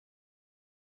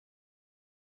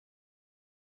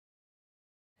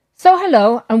So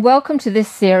hello and welcome to this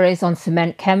series on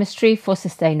cement chemistry for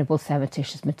sustainable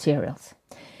cementitious materials.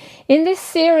 In this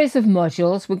series of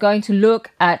modules, we're going to look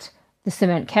at the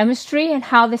cement chemistry and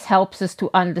how this helps us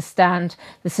to understand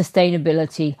the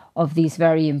sustainability of these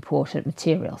very important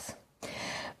materials.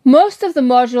 Most of the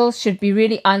modules should be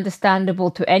really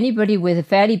understandable to anybody with a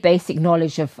fairly basic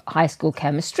knowledge of high school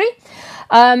chemistry.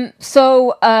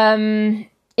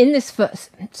 In this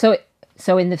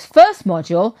first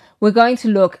module, we're going to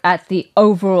look at the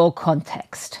overall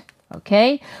context.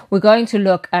 Okay, we're going to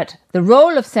look at the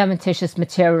role of cementitious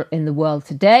material in the world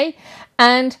today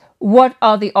and what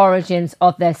are the origins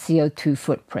of their CO2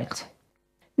 footprint.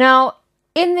 Now,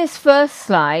 in this first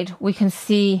slide, we can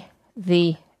see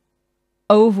the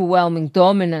overwhelming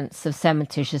dominance of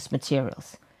cementitious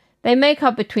materials. They make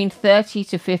up between 30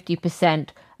 to 50%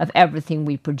 of everything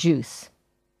we produce.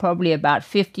 Probably about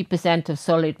 50% of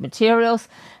solid materials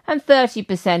and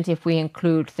 30% if we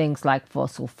include things like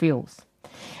fossil fuels.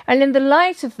 And in the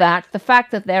light of that, the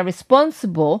fact that they're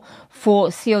responsible for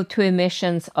CO2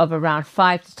 emissions of around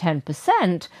 5 to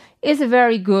 10% is a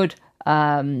very good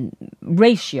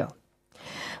ratio.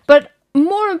 But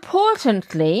more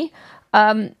importantly,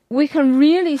 we can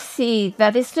really see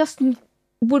that it's just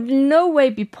would in no way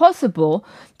be possible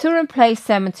to replace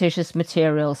cementitious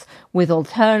materials with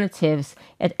alternatives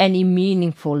at any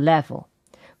meaningful level.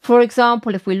 For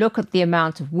example, if we look at the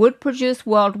amount of wood produced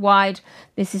worldwide,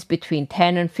 this is between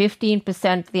 10 and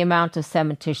 15% the amount of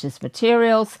cementitious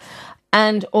materials,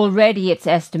 and already it's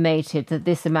estimated that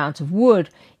this amount of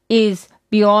wood is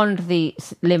beyond the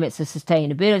limits of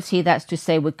sustainability. That's to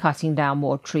say, we're cutting down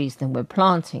more trees than we're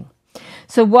planting.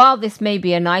 So while this may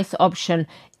be a nice option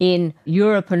in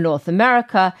Europe and North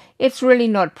America, it's really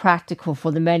not practical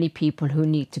for the many people who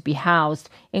need to be housed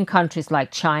in countries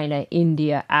like China,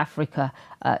 India, Africa,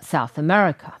 South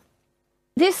America.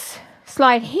 This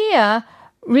slide here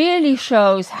really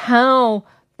shows how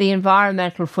the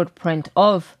environmental footprint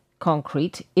of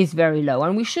concrete is very low.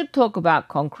 And we should talk about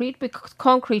concrete because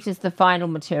concrete is the final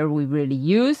material we really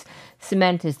use.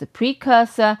 Cement is the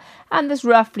precursor, and there's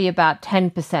roughly about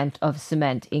 10% of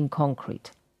cement in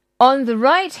concrete. On the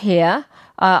right here,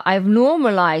 I've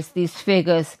normalized these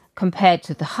figures compared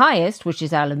to the highest, which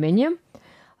is aluminium.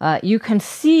 You can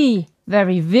see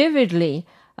very vividly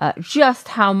just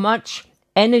how much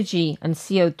energy and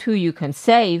CO2 you can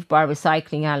save by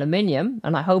recycling aluminium.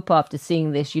 And I hope after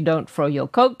seeing this, you don't throw your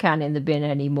Coke can in the bin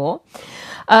anymore.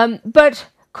 But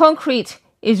concrete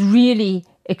is really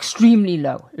extremely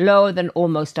low, lower than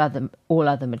almost all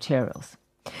other materials.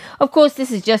 Of course,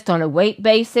 this is just on a weight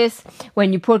basis.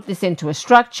 When you put this into a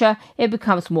structure, it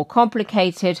becomes more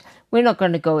complicated. We're not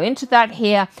going to go into that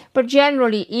here, but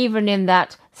generally, even in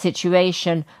that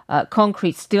situation,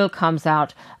 concrete still comes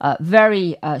out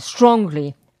very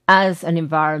strongly as an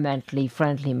environmentally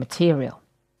friendly material.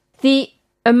 The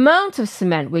amount of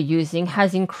cement we're using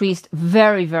has increased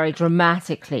very, very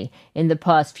dramatically in the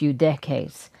past few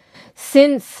decades.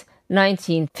 Since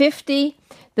 1950,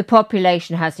 the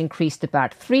population has increased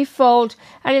about threefold,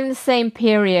 and in the same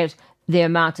period, the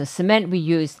amount of cement we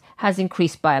use has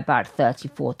increased by about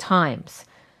 34 times.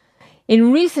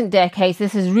 In recent decades,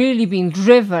 this has really been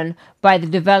driven by the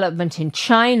development in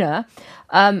China,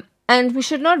 and we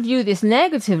should not view this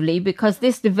negatively because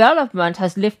this development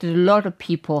has lifted a lot of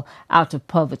people out of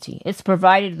poverty. It's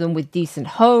provided them with decent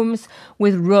homes,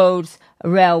 with roads,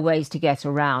 railways to get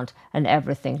around, and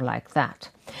everything like that.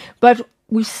 But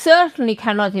we certainly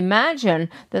cannot imagine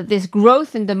that this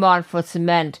growth in demand for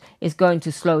cement is going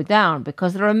to slow down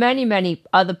because there are many, many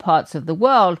other parts of the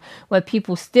world where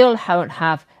people still don't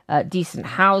have decent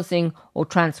housing or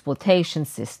transportation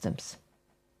systems.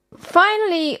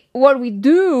 Finally, what we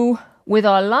do with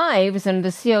our lives and the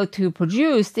CO2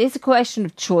 produced is a question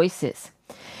of choices.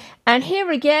 And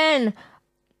here again,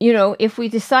 if we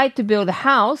decide to build a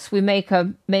house, we make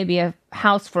maybe a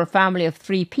house for a family of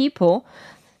 3 people.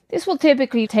 This will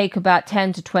typically take about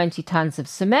 10 to 20 tons of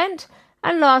cement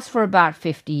and last for about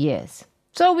 50 years.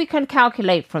 So we can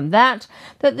calculate from that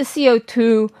the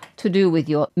CO2 to do with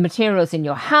your materials in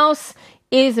your house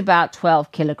is about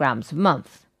 12 kilograms a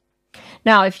month.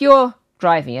 Now, if you're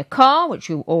driving a car, which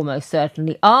you almost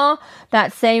certainly are,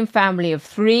 that same family of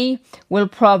 3 will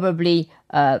probably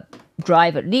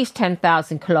drive at least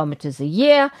 10,000 kilometers a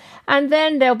year, and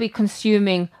then they'll be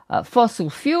consuming fossil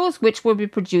fuels, which will be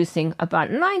producing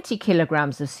about 90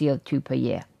 kilograms of CO2 per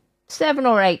year, 7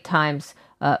 or 8 times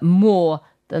more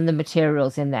than the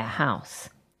materials in their house.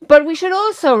 But we should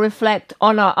also reflect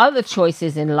on our other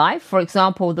choices in life, for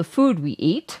example, the food we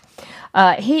eat.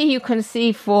 Here you can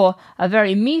see for a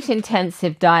very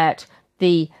meat-intensive diet,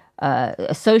 the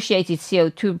associated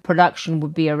CO2 production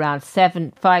would be around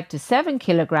 5 to 7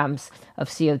 kilograms of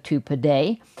CO2 per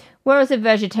day, whereas a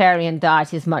vegetarian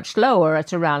diet is much lower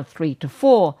at around 3 to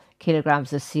 4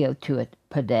 kilograms of CO2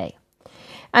 per day.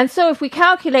 And so if we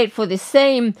calculate for the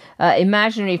same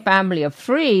imaginary family of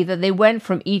 3 that they went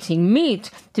from eating meat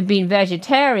to being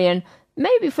vegetarian,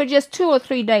 maybe for just 2 or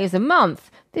 3 days a month,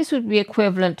 this would be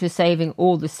equivalent to saving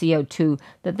all the CO2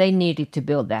 that they needed to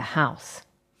build their house.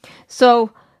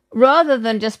 So rather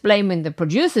than just blaming the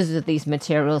producers of these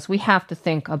materials, we have to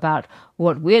think about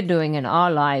what we're doing in our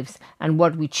lives and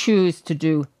what we choose to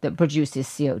do that produces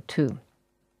CO2.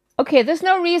 Okay, there's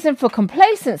no reason for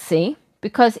complacency,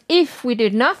 because if we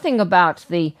did nothing about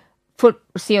the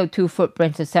CO2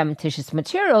 footprint of cementitious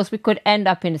materials, we could end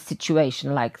up in a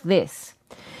situation like this.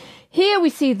 Here we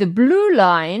see the blue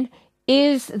line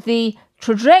is the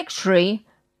trajectory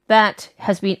that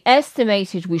has been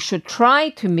estimated we should try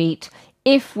to meet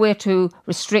if we're to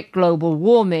restrict global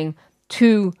warming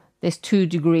to this 2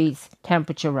 degrees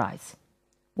temperature rise.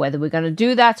 Whether we're going to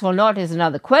do that or not is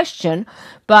another question,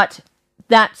 but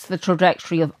that's the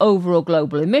trajectory of overall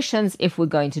global emissions if we're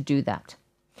going to do that.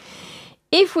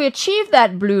 If we achieve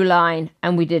that blue line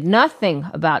and we did nothing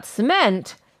about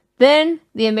cement, then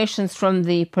the emissions from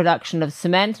the production of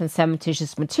cement and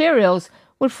cementitious materials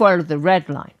would follow the red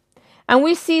line. And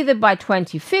we see that by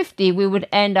 2050, we would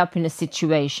end up in a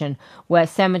situation where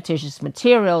cementitious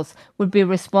materials would be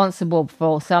responsible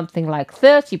for something like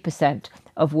 30%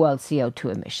 of world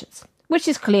CO2 emissions, which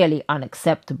is clearly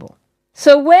unacceptable.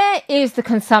 So where is the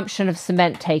consumption of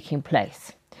cement taking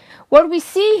place? What we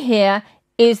see here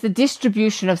is the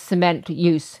distribution of cement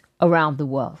use around the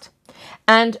world.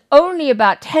 And only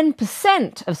about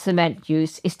 10% of cement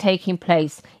use is taking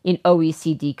place in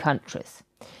OECD countries.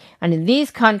 And in these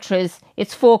countries,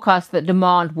 it's forecast that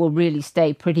demand will really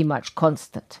stay pretty much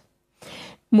constant.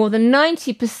 More than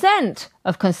 90%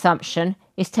 of consumption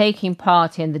is taking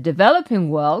part in the developing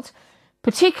world,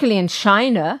 particularly in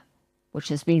China, which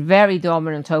has been very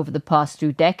dominant over the past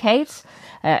 2 decades.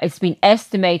 It's been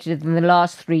estimated that in the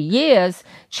last 3 years,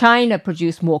 China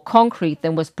produced more concrete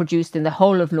than was produced in the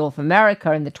whole of North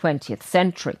America in the 20th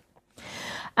century.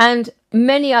 And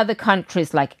many other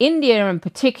countries, like India in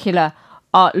particular,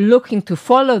 are looking to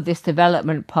follow this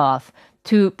development path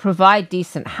to provide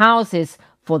decent houses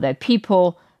for their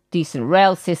people, decent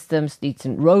rail systems,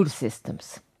 decent road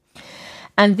systems.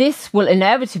 And this will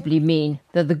inevitably mean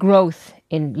that the growth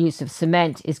in use of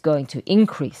cement is going to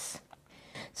increase.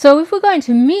 So if we're going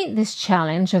to meet this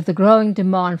challenge of the growing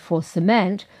demand for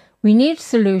cement, we need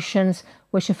solutions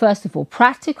which are first of all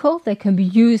practical. They can be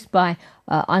used by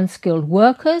unskilled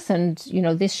workers, and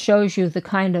this shows you the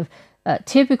kind of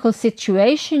typical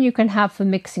situation you can have for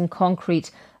mixing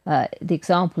concrete. The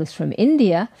example is from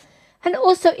India. And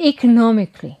also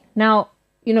economically. Now,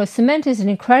 cement is an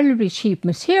incredibly cheap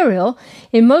material.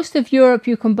 In most of Europe,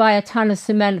 you can buy a ton of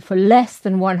cement for less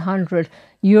than 100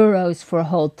 euros for a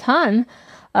whole ton.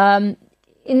 In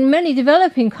many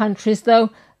developing countries,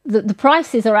 though, the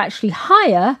prices are actually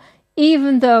higher,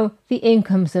 even though the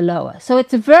incomes are lower. So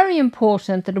it's very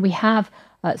important that we have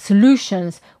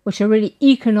solutions which are really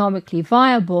economically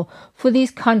viable for these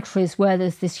countries where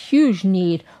there's this huge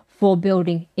need for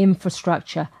building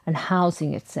infrastructure and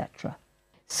housing, etc.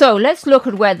 So let's look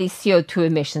at where these CO2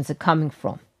 emissions are coming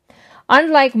from.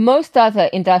 Unlike most other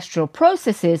industrial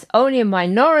processes, only a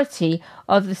minority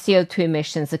of the CO2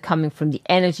 emissions are coming from the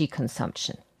energy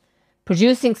consumption.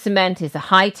 Producing cement is a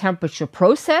high temperature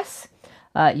process.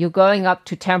 You're going up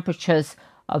to temperatures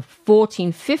of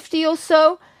 1450 or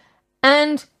so,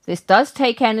 and this does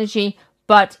take energy,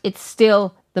 but it's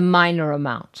still the minor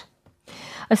amount.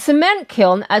 A cement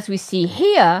kiln, as we see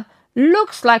here,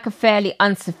 looks like a fairly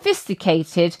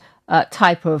unsophisticated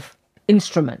type of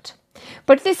instrument.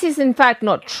 But this is in fact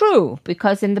not true,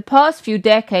 because in the past few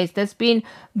decades there's been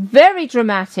very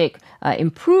dramatic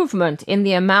improvement in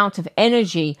the amount of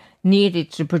energy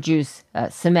needed to produce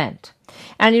cement.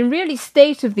 And in really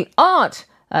state-of-the-art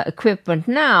equipment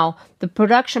now, the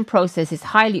production process is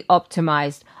highly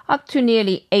optimized up to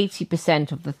nearly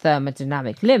 80% of the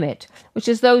thermodynamic limit, which,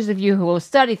 as those of you who will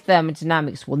study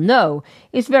thermodynamics will know,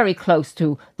 is very close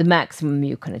to the maximum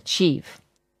you can achieve.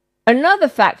 Another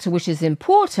factor which is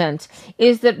important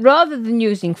is that rather than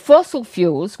using fossil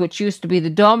fuels, which used to be the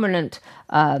dominant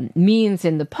means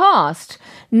in the past,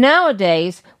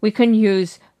 nowadays we can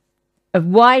use a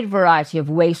wide variety of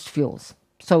waste fuels.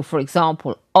 So, for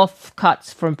example,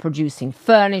 offcuts from producing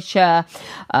furniture,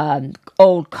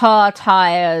 old car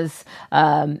tires,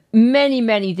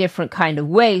 many different kind of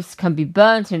waste can be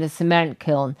burnt in a cement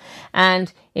kiln.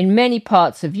 And in many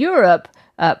parts of Europe,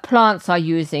 plants are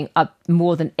using up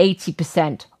more than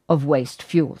 80% of waste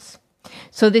fuels.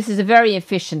 So this is a very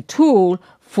efficient tool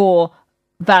for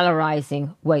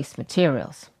valorizing waste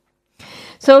materials.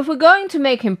 So if we're going to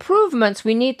make improvements,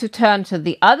 we need to turn to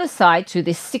the other side, to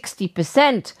this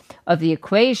 60% of the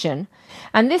equation.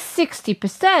 And this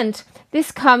 60%,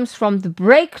 this comes from the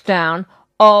breakdown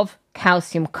of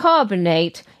calcium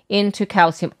carbonate into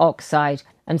calcium oxide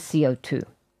and CO2.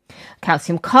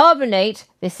 Calcium carbonate,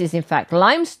 this is in fact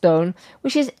limestone,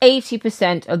 which is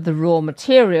 80% of the raw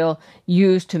material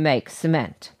used to make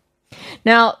cement.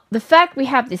 Now, the fact we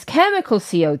have this chemical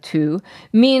CO2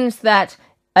 means that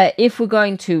if we're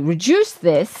going to reduce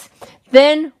this,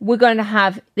 then we're going to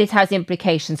have, it has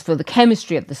implications for the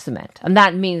chemistry of the cement. And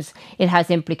that means it has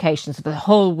implications for the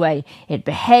whole way it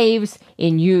behaves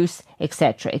in use,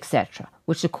 etc., etc.,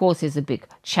 which of course is a big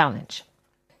challenge.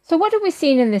 So what have we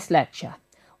seen in this lecture?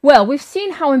 Well, we've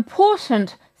seen how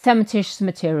important cementitious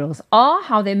materials are,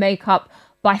 how they make up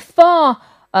by far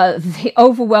the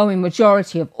overwhelming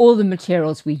majority of all the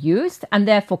materials we use, and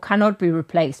therefore cannot be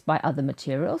replaced by other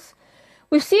materials.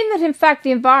 We've seen that, in fact,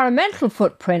 the environmental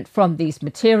footprint from these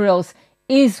materials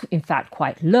is, in fact,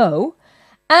 quite low.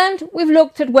 And we've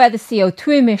looked at where the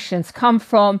CO2 emissions come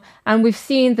from, and we've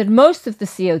seen that most of the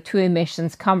CO2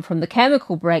 emissions come from the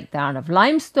chemical breakdown of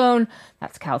limestone,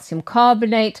 that's calcium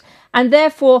carbonate, and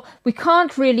therefore we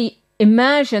can't really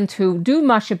imagine to do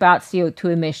much about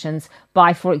CO2 emissions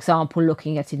by, for example,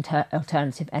 looking at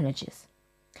alternative energies.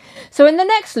 So in the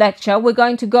next lecture, we're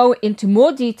going to go into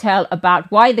more detail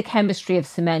about why the chemistry of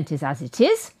cement is as it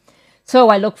is. So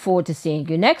I look forward to seeing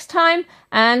you next time,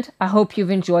 and I hope you've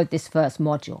enjoyed this first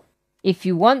module. If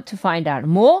you want to find out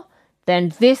more,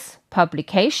 then this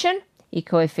publication,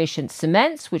 Eco-Efficient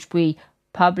Cements, which we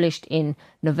published in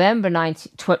November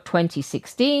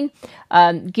 2016,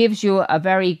 gives you a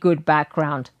very good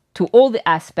background to all the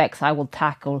aspects I will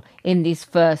tackle in this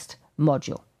first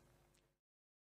module.